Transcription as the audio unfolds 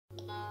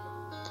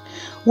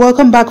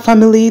Welcome back,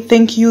 family.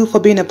 Thank you for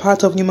being a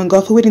part of Newman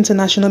Gopherwood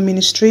International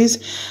Ministries.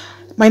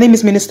 My name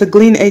is Minister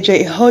Glenn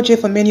AJ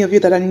Ehoje for many of you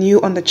that are new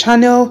on the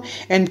channel,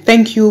 and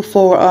thank you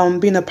for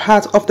being a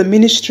part of the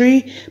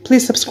ministry.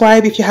 Please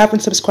subscribe if you haven't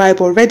subscribed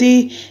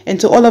already, and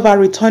to all of our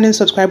returning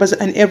subscribers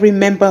and every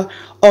member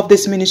of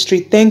this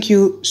ministry, thank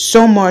you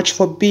so much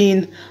for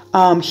being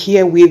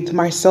here with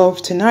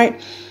myself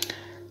tonight.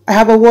 I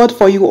have a word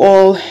for you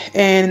all,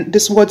 and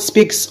this word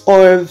speaks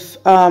of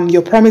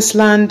your promised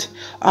land,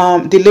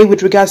 delay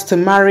with regards to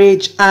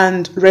marriage,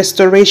 and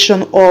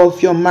restoration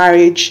of your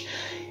marriage,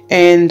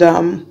 and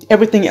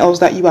everything else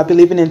that you are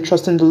believing and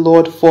trusting the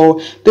Lord for.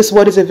 This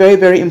word is a very,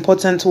 very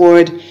important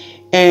word,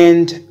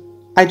 and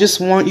I just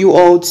want you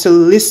all to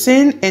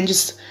listen and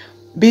just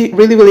be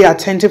really, really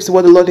attentive to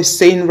what the Lord is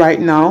saying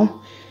right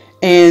now.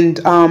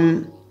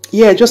 And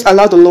yeah, just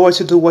allow the Lord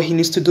to do what he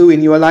needs to do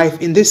in your life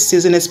in this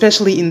season,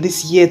 especially in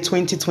this year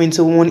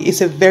 2021.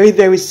 It's a very,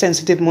 very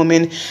sensitive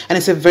moment, and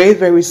it's a very,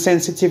 very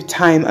sensitive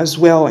time as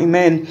well.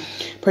 Amen.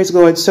 Praise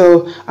God.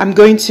 So I'm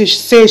going to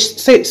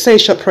say a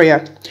short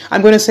prayer.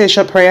 I'm going to say a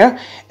short prayer,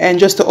 and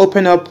just to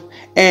open up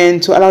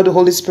and to allow the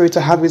Holy Spirit to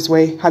have his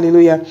way.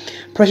 Hallelujah.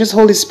 Precious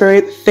Holy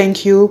Spirit,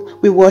 thank you.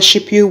 We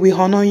worship you. We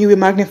honor you. We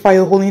magnify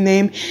your holy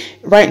name.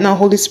 Right now,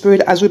 Holy Spirit,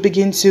 as we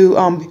begin to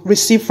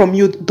receive from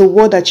you the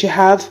word that you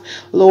have,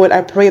 Lord,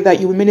 I pray that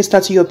you will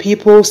minister to your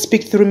people.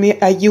 Speak through me.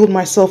 I yield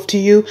myself to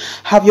you.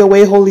 Have your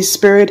way, Holy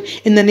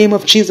Spirit. In the name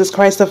of Jesus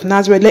Christ of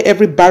Nazareth, let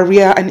every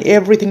barrier and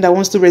everything that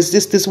wants to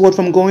resist this word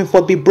from going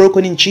forth be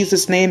broken in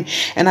Jesus' name.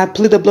 And I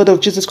plead the blood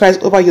of Jesus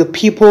Christ over your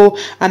people.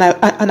 And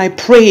I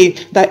pray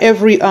that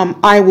every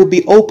eye will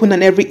be open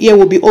and every ear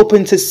will be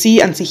open to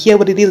see and to hear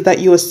what it is that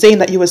you are saying,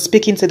 that you are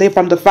speaking today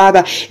from the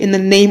Father, in the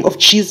name of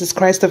Jesus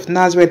Christ of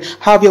Nazareth.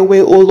 Have your way,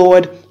 O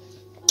Lord.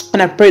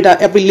 And I pray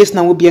that every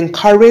listener will be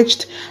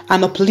encouraged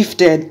and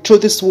uplifted through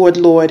this word,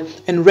 Lord,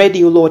 and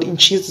ready, O Lord, in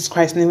Jesus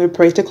Christ's name we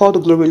pray. Take all the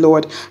glory,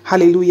 Lord.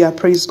 Hallelujah.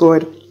 Praise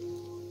God.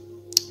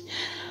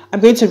 I'm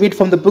going to read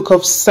from the book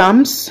of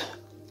Psalms,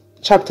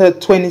 chapter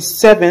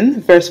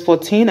 27, verse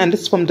 14, and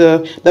this is from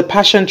the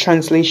Passion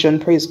Translation.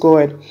 Praise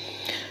God.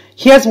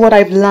 Here's what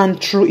I've learned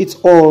through it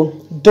all.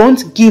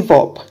 Don't give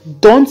up.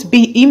 Don't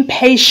be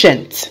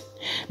impatient.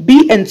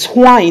 Be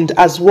entwined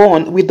as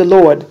one with the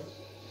Lord.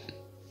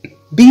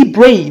 Be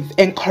brave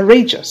and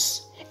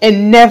courageous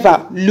and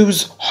never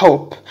lose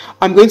hope.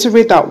 I'm going to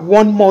read that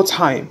one more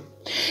time.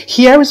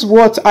 Here is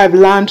what I've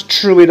learned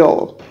through it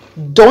all.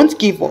 Don't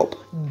give up.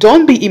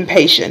 Don't be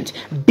impatient.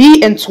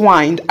 Be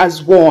entwined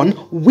as one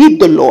with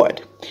the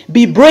Lord.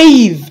 Be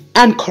brave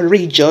and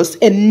courageous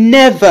and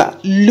never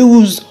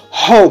lose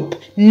hope.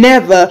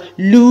 Never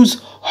lose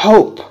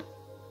hope.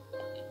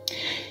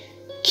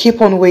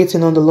 Keep on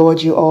waiting on the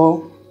Lord, you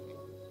all.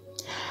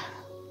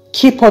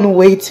 Keep on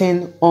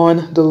waiting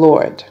on the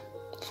Lord,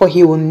 for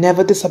he will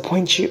never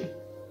disappoint you.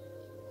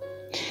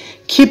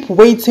 Keep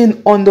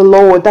waiting on the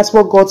Lord. That's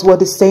what God's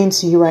word is saying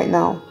to you right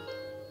now.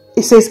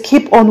 It says,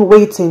 keep on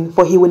waiting,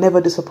 for he will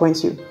never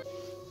disappoint you.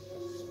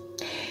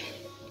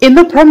 In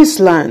the promised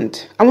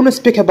land, I want to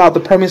speak about the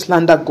promised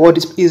land that God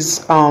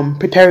is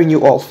preparing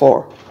you all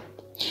for.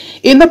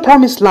 In the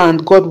promised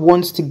land, God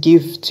wants to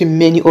give to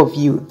many of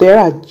you. There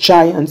are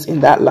giants in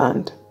that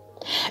land.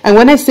 And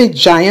when I say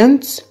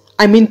giants,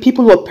 I mean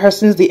people or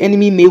persons the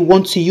enemy may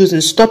want to use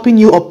in stopping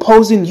you,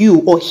 opposing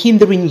you, or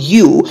hindering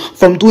you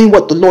from doing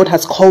what the Lord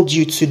has called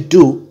you to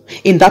do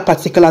in that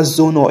particular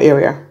zone or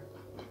area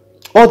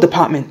or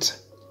department.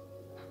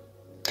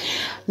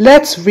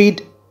 Let's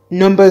read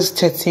Numbers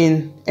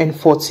 13 and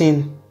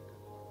 14.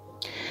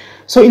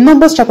 So in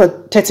Numbers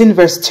chapter 13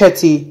 verse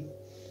 30,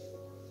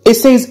 it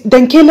says,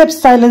 Then Caleb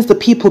silenced the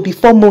people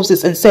before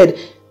Moses and said,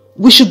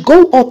 We should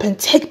go up and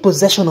take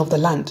possession of the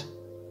land,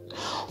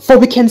 for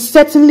we can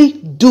certainly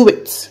do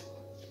it.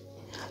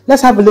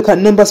 Let's have a look at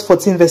Numbers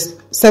 14 verse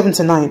 7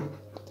 to 9.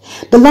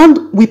 The land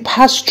we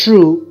passed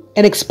through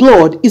and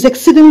explored is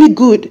exceedingly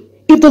good.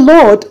 If the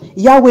Lord,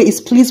 Yahweh,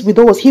 is pleased with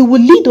us, he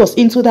will lead us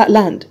into that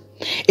land,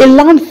 a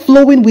land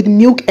flowing with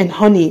milk and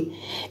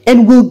honey,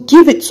 and will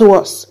give it to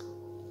us.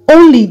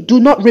 Only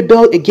do not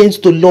rebel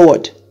against the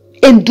Lord.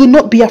 And do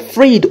not be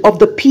afraid of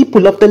the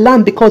people of the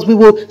land, because we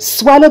will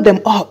swallow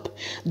them up.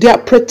 Their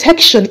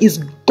protection is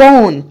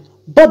gone,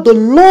 but the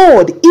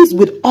Lord is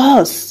with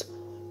us.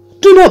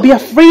 Do not be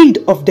afraid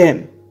of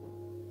them.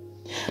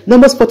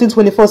 Numbers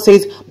 14:24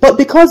 says, But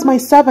because my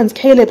servant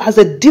Caleb has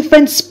a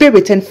different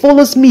spirit and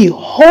follows me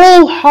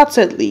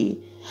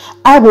wholeheartedly,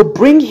 I will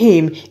bring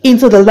him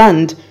into the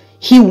land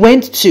he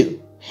went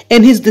to,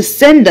 and his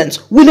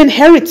descendants will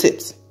inherit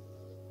it.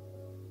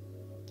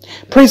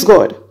 Praise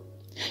God.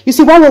 You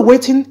see, while we're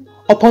waiting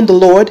upon the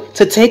Lord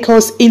to take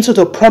us into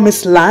the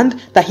promised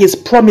land that he has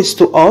promised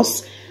to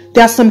us,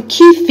 there are some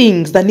key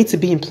things that need to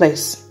be in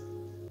place.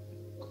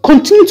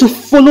 Continue to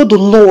follow the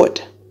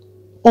Lord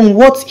on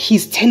what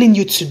he's telling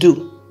you to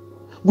do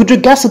with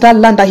regards to that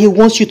land that he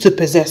wants you to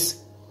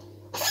possess.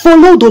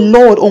 Follow the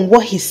Lord on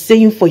what he's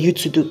saying for you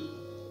to do.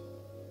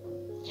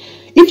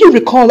 If you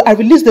recall, I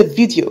released a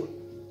video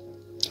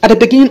at the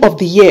beginning of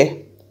the year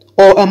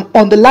or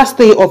on the last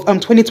day of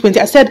 2020,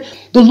 I said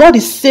the Lord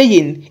is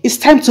saying it's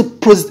time to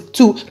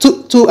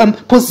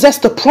possess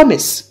the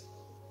promise.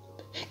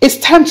 It's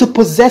time to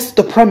possess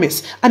the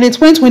promise. And in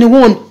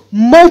 2021,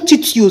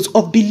 multitudes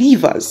of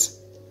believers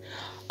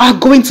are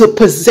going to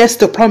possess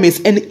the promise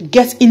and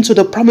get into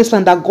the promised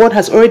land that God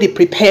has already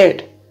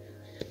prepared.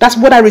 That's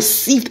what I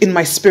received in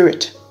my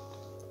spirit.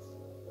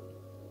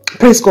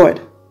 Praise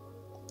God.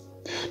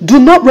 Do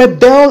not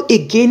rebel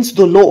against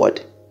the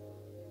Lord.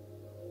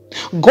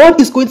 God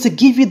is going to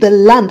give you the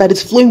land that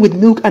is flowing with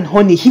milk and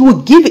honey. He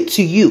will give it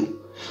to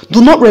you.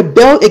 Do not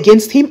rebel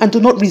against him and do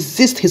not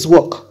resist his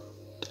work.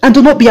 And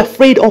do not be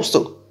afraid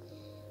also.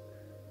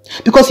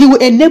 Because he will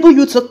enable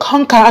you to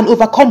conquer and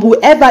overcome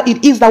whoever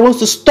it is that wants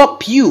to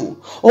stop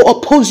you or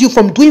oppose you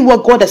from doing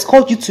what God has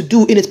called you to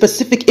do in a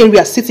specific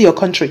area, city, or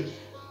country.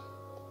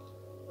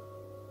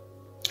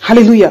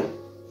 Hallelujah.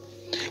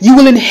 You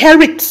will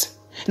inherit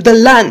the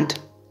land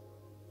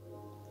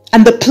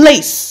and the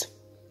place,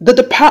 the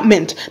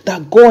department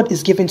that God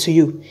is giving to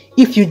you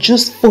if you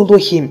just follow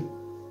him.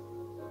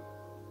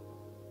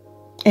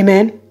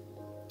 Amen.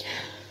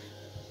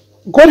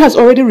 God has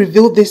already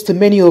revealed this to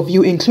many of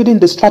you, including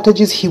the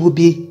strategies he will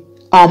be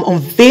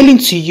unveiling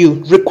to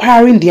you,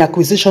 requiring the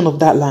acquisition of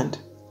that land.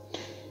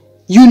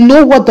 You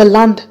know what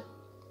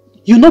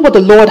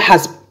the Lord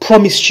has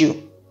promised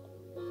you.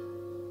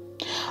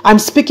 I'm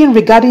speaking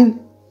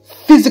regarding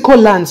physical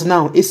lands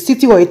now, a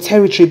city or a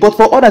territory, but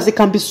for others it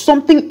can be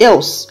something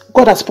else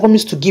God has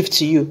promised to give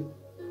to you.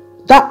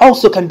 That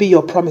also can be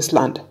your promised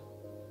land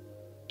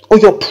or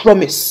your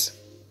promise.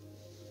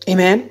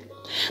 Amen.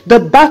 The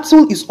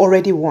battle is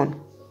already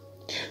won.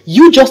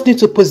 You just need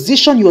to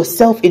position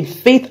yourself in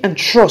faith and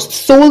trust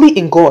solely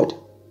in God.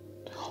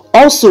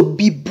 Also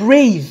be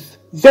brave,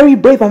 very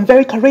brave and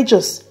very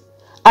courageous.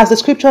 As the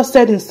scripture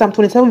said in Psalm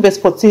 27 verse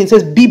 14, it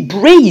says, be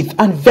brave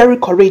and very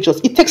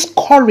courageous. It takes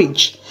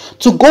courage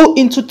to go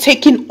into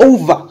taking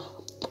over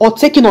or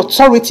taking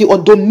authority or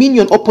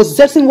dominion or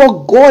possessing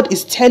what God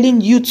is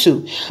telling you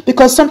to.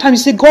 Because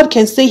sometimes you see, God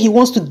can say he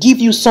wants to give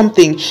you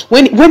something.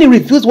 When he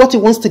reveals what he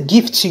wants to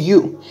give to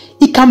you,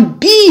 it can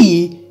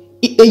be,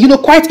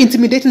 quite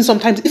intimidating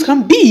sometimes. It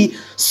can be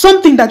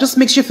something that just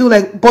makes you feel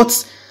like,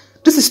 but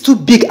this is too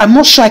big. I'm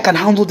not sure I can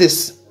handle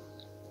this.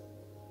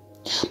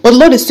 But the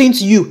Lord is saying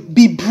to you,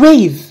 be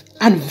brave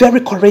and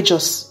very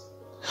courageous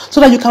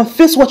so that you can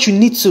face what you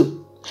need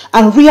to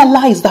and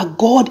realize that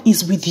God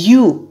is with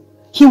you.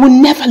 He will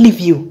never leave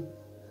you.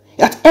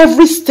 At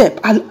every step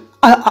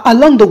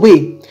along the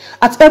way,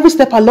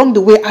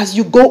 as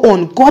you go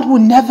on, God will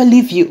never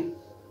leave you.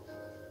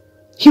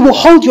 He will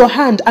hold your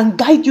hand and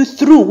guide you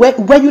through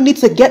where you need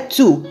to get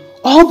to.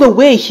 All the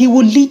way, he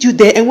will lead you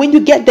there. And when you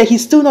get there,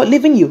 he's still not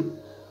leaving you.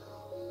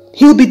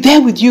 He will be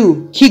there with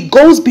you. He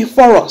goes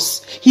before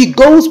us. He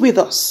goes with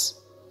us.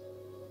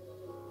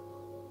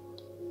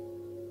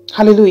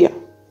 Hallelujah.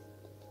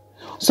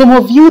 Some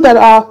of you that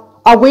are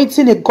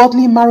awaiting a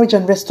godly marriage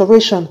and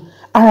restoration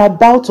are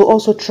about to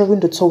also throw in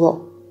the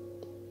towel.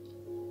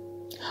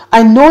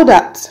 I know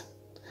that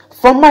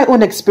from my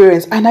own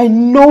experience, and I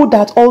know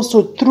that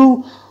also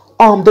through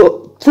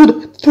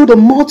the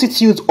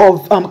multitude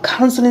of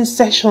counseling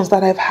sessions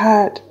that I've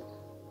had.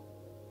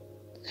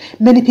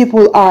 Many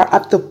people are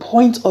at the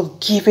point of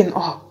giving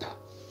up.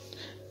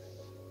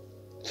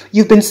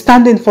 You've been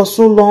standing for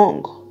so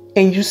long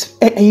and you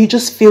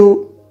just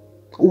feel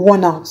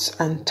worn out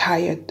and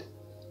tired.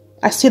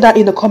 I see that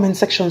in the comment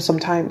section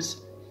sometimes.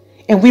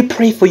 And we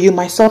pray for you,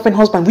 myself and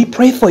husband. We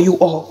pray for you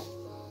all.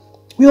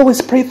 We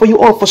always pray for you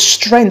all for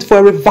strength, for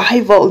a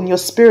revival in your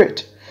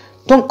spirit.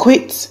 Don't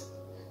quit.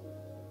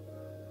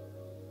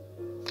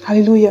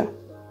 Hallelujah.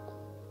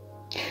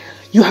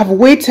 You have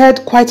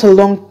waited quite a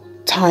long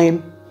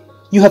time.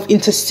 You have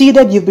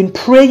interceded, you've been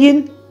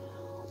praying,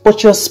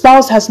 but your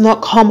spouse has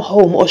not come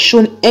home or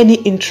shown any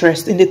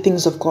interest in the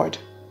things of God.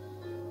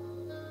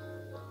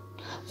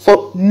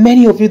 For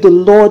many of you, the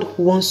Lord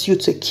wants you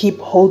to keep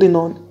holding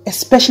on,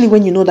 especially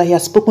when you know that he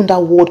has spoken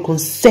that word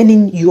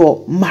concerning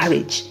your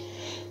marriage.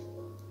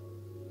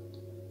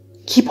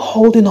 Keep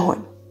holding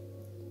on.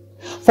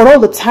 For all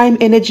the time,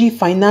 energy,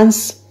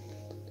 finance,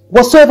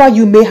 whatsoever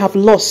you may have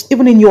lost,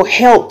 even in your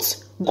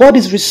health, God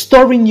is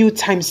restoring you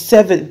times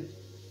 7.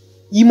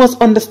 You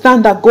must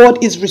understand that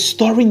God is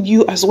restoring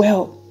you as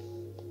well.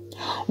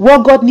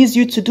 What God needs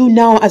you to do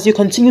now as you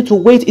continue to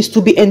wait is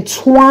to be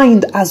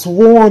entwined as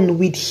one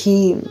with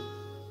him.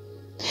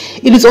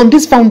 It is on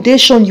this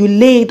foundation you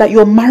lay that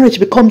your marriage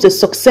becomes a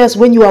success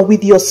when you are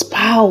with your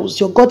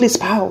spouse, your godly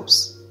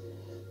spouse.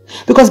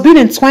 Because being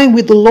entwined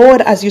with the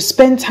Lord as you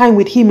spend time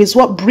with him is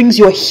what brings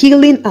your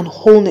healing and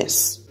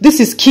wholeness. This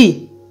is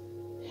key.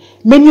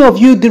 Many of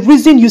you, the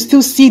reason you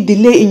still see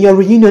delay in your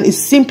reunion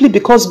is simply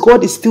because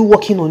God is still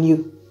working on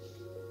you.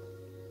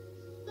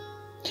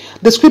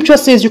 The scripture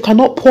says you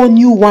cannot pour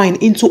new wine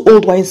into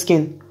old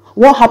wineskin.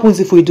 What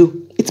happens if we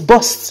do? It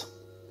bursts.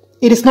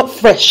 It is not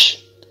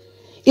fresh.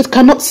 It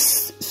cannot,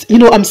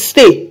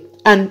 stay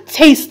and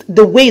taste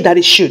the way that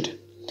it should.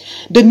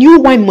 The new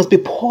wine must be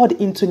poured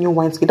into new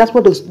wineskin. That's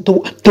what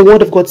the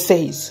word of God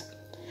says.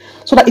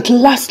 so that it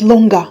lasts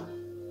longer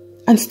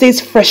and stays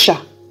fresher.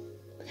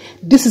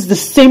 This is the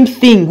same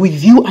thing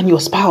with you and your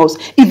spouse.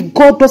 If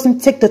God doesn't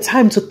take the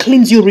time to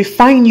cleanse you,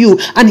 refine you,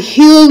 and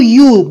heal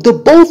you, the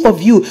both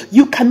of you,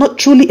 you cannot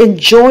truly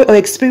enjoy or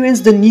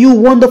experience the new,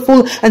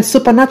 wonderful, and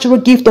supernatural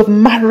gift of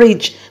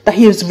marriage that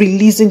He is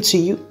releasing to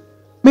you.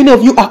 Many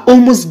of you are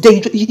almost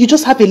there. You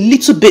just have a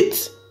little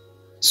bit,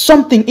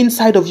 something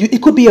inside of you.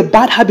 It could be a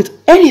bad habit,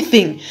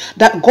 anything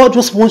that God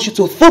just wants you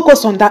to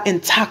focus on that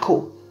and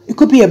tackle. It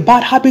could be a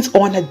bad habit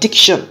or an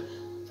addiction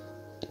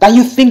that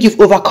you think you've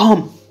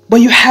overcome,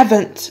 but you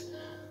haven't.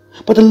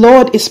 But the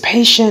Lord is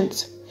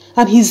patient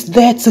and He's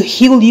there to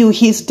heal you.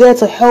 He's there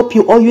to help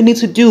you. All you need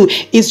to do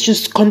is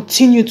just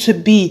continue to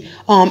be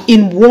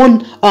in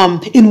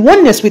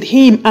oneness with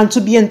Him and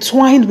to be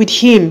entwined with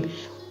Him.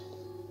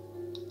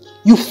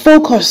 You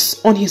focus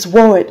on His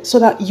word so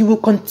that you will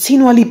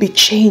continually be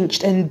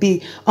changed and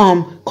be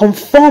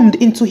conformed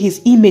into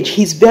His image,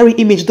 His very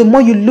image. The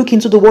more you look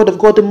into the word of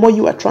God, the more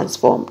you are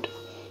transformed.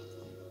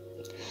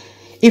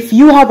 If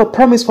you have a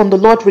promise from the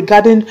Lord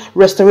regarding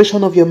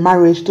restoration of your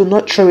marriage, do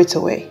not throw it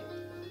away.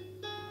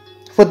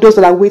 For those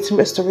that are waiting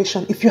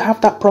restoration, if you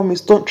have that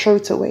promise, don't throw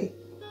it away.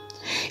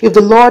 If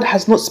the Lord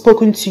has not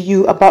spoken to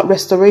you about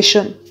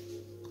restoration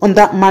on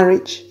that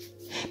marriage,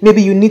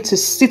 maybe you need to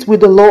sit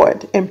with the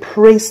Lord and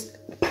pray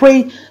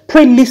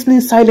listening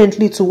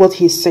silently to what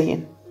He's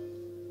saying.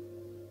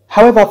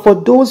 However, for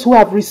those who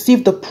have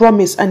received the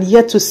promise and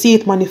yet to see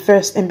it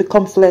manifest and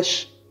become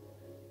flesh,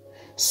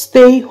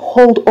 stay,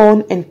 hold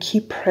on, and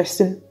keep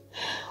pressing.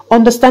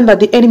 Understand that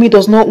the enemy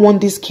does not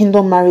want these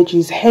kingdom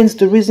marriages, hence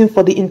the reason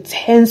for the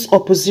intense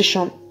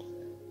opposition.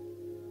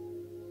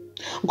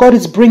 God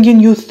is bringing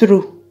you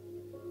through.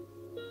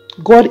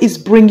 God is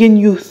bringing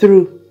you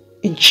through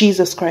in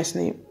Jesus Christ's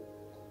name.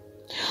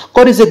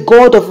 God is a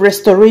God of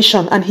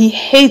restoration and He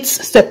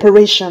hates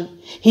separation.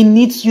 He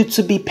needs you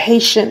to be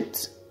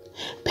patient.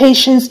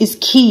 Patience is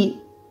key.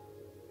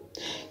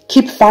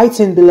 Keep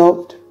fighting,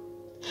 beloved.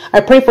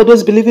 I pray for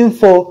those believing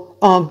for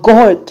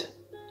God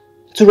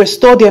to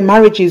restore their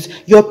marriages.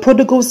 Your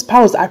prodigal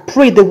spouse, I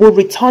pray they will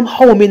return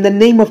home in the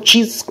name of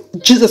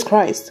Jesus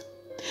Christ.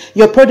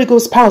 Your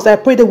prodigal spouse, I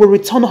pray they will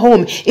return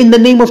home in the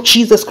name of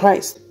Jesus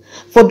Christ.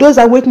 For those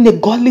awaiting a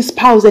godly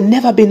spouse and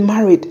never been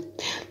married,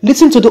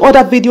 listen to the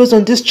other videos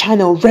on this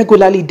channel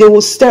regularly. They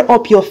will stir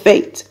up your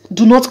faith.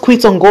 Do not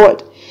quit on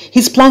God.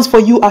 His plans for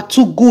you are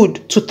too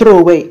good to throw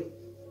away.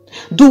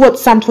 Do what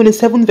Psalm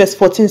 27 verse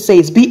 14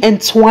 says. Be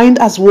entwined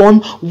as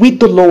one with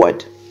the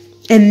Lord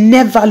and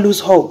never lose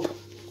hope.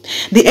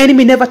 The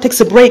enemy never takes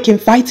a break in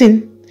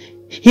fighting.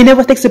 He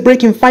never takes a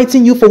break in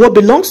fighting you for what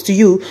belongs to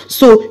you.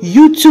 So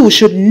you too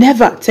should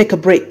never take a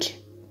break.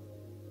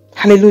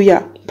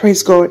 Hallelujah.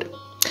 Praise God.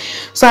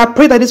 So I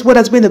pray that this word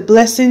has been a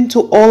blessing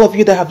to all of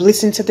you that have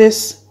listened to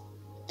this.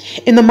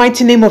 In the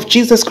mighty name of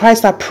Jesus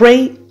Christ, I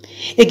pray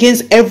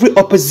against every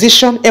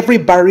opposition, every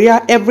barrier,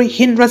 every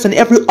hindrance, and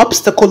every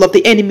obstacle of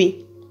the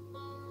enemy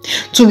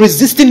to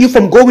resisting you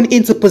from going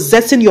into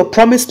possessing your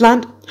promised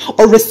land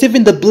or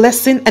receiving the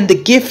blessing and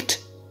the gift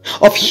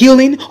of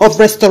healing, of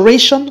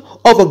restoration,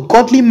 of a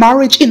godly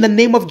marriage in the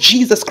name of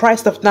Jesus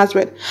Christ of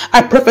Nazareth.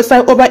 I prophesy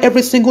over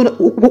every single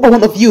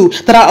one of you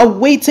that are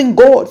awaiting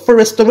God for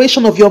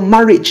restoration of your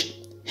marriage,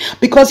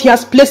 because He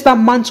has placed that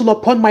mantle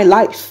upon my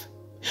life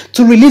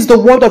to release the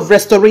word of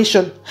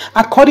restoration.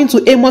 According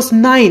to Amos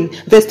 9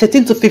 verse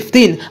 13 to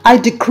 15, I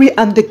decree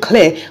and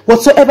declare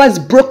whatsoever is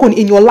broken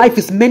in your life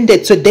is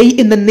mended today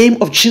in the name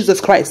of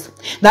Jesus Christ.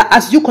 That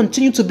as you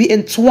continue to be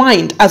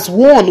entwined as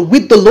one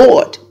with the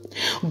Lord,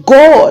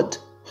 God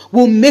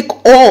will make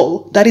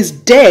all that is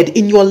dead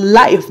in your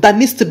life that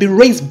needs to be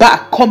raised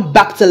back come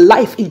back to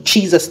life in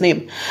Jesus'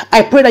 name.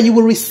 I pray that you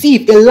will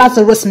receive a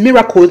Lazarus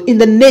miracle in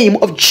the name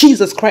of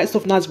Jesus Christ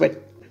of Nazareth.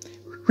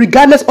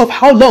 Regardless of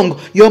how long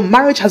your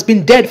marriage has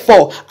been dead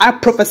for, I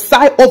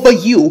prophesy over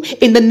you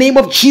in the name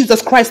of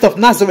Jesus Christ of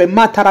Nazareth.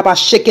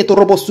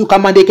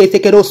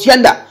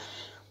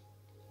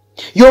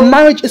 Your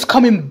marriage is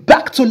coming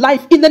back to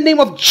life in the name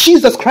of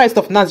Jesus Christ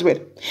of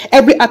Nazareth.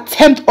 Every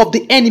attempt of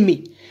the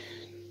enemy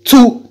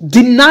to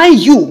deny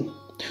you,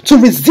 to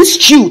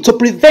resist you, to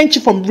prevent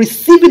you from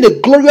receiving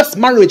a glorious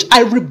marriage,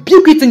 I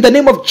rebuke it in the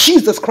name of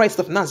Jesus Christ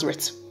of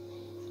Nazareth.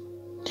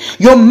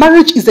 Your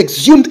marriage is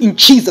exhumed in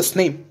Jesus'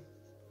 name.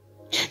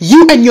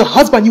 You and your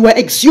husband, you are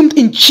exhumed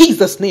in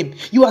Jesus' name.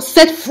 You are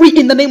set free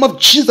in the name of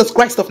Jesus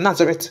Christ of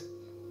Nazareth.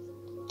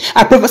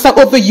 I prophesy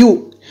over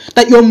you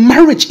that your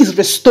marriage is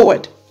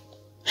restored.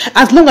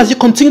 As long as you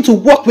continue to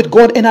walk with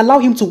God and allow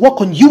Him to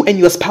work on you and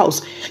your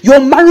spouse, your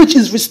marriage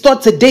is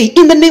restored today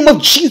in the name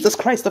of Jesus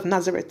Christ of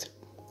Nazareth.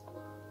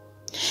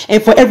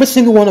 And for every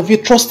single one of you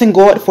trusting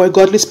God for a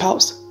godly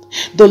spouse,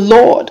 the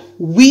Lord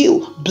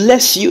will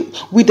bless you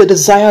with the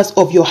desires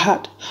of your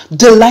heart.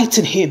 Delight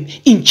in Him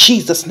in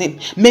Jesus' name.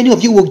 Many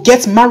of you will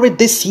get married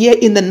this year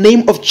in the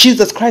name of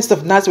Jesus Christ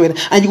of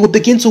Nazareth, and you will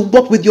begin to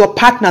work with your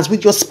partners,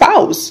 with your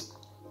spouse,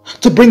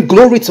 to bring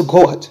glory to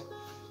God.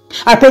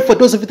 I pray for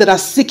those of you that are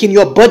sick in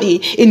your body,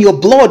 in your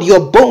blood, your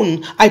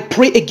bone. I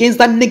pray against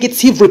that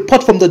negative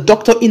report from the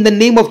doctor in the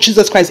name of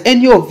Jesus Christ.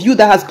 Any of you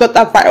that has got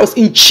that virus,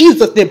 in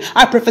Jesus' name,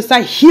 I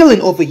prophesy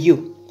healing over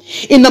you.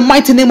 In the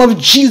mighty name of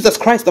Jesus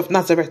Christ of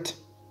Nazareth.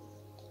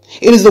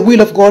 It is the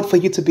will of God for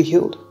you to be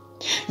healed.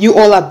 You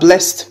all are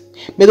blessed.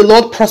 May the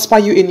Lord prosper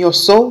you in your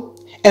soul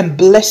and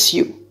bless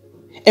you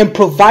and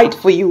provide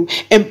for you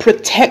and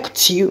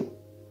protect you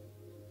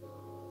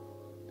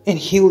and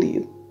heal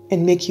you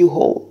and make you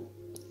whole.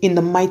 In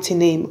the mighty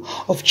name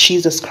of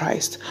Jesus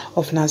Christ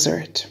of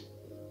Nazareth.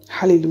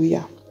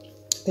 Hallelujah.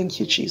 Thank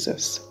you,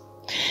 Jesus.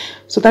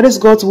 So that is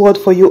God's word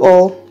for you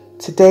all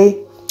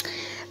today.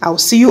 I will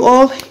see you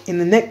all in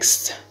the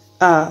next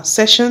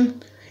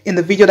session, in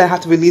the video that I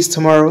have to release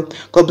tomorrow.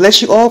 God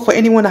bless you all. For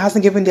anyone that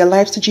hasn't given their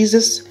lives to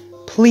Jesus,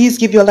 please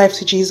give your life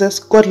to Jesus.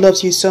 God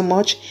loves you so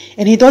much,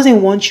 and He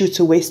doesn't want you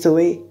to waste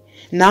away.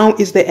 Now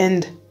is the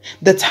end,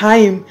 the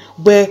time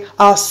where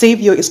our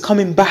Savior is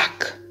coming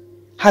back.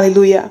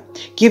 Hallelujah.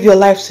 Give your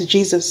life to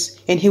Jesus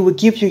and He will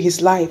give you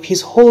His life,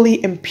 His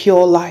holy and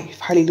pure life.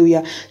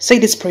 Hallelujah. Say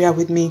this prayer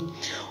with me.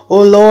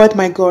 Oh Lord,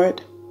 my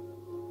God,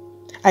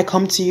 I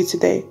come to you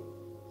today.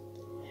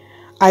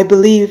 I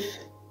believe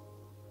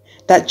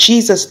that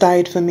Jesus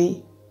died for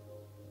me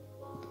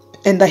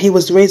and that He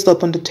was raised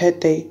up on the third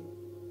day.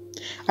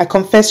 I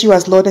confess you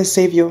as Lord and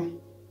Savior.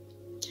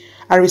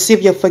 I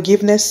receive your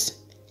forgiveness,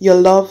 your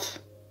love,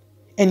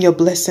 and your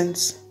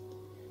blessings.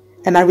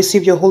 And I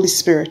receive your Holy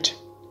Spirit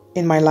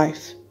in my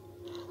life.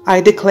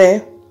 I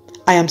declare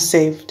I am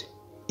saved.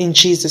 In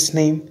Jesus'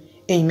 name,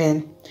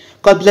 amen.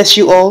 God bless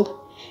you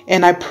all.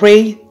 And I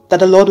pray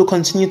that the Lord will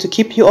continue to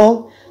keep you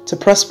all, to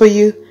prosper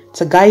you,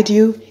 to guide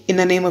you in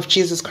the name of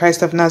Jesus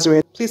Christ of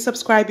Nazareth. Please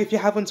subscribe if you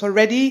haven't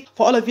already.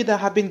 For all of you that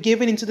have been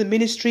given into the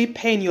ministry,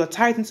 paying your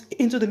tithes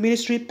into the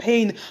ministry,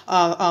 paying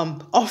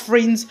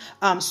offerings,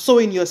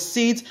 sowing your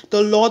seeds,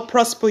 the Lord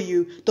prosper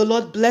you. The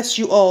Lord bless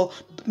you all.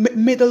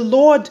 May the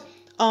Lord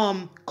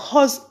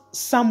cause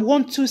Psalm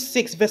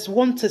 126 verse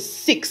 1 to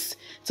 6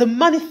 to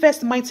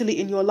manifest mightily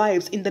in your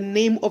lives in the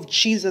name of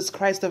Jesus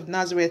Christ of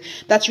Nazareth,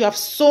 that you have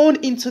sown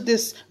into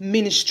this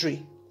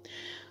ministry.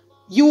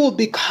 You will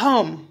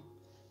become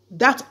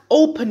that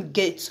open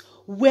gate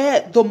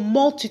where the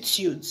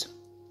multitudes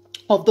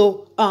of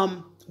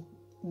the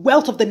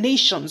wealth of the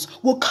nations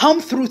will come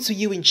through to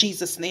you in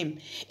Jesus' name.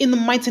 In the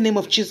mighty name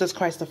of Jesus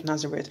Christ of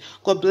Nazareth.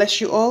 God bless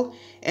you all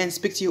and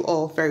speak to you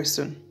all very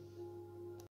soon.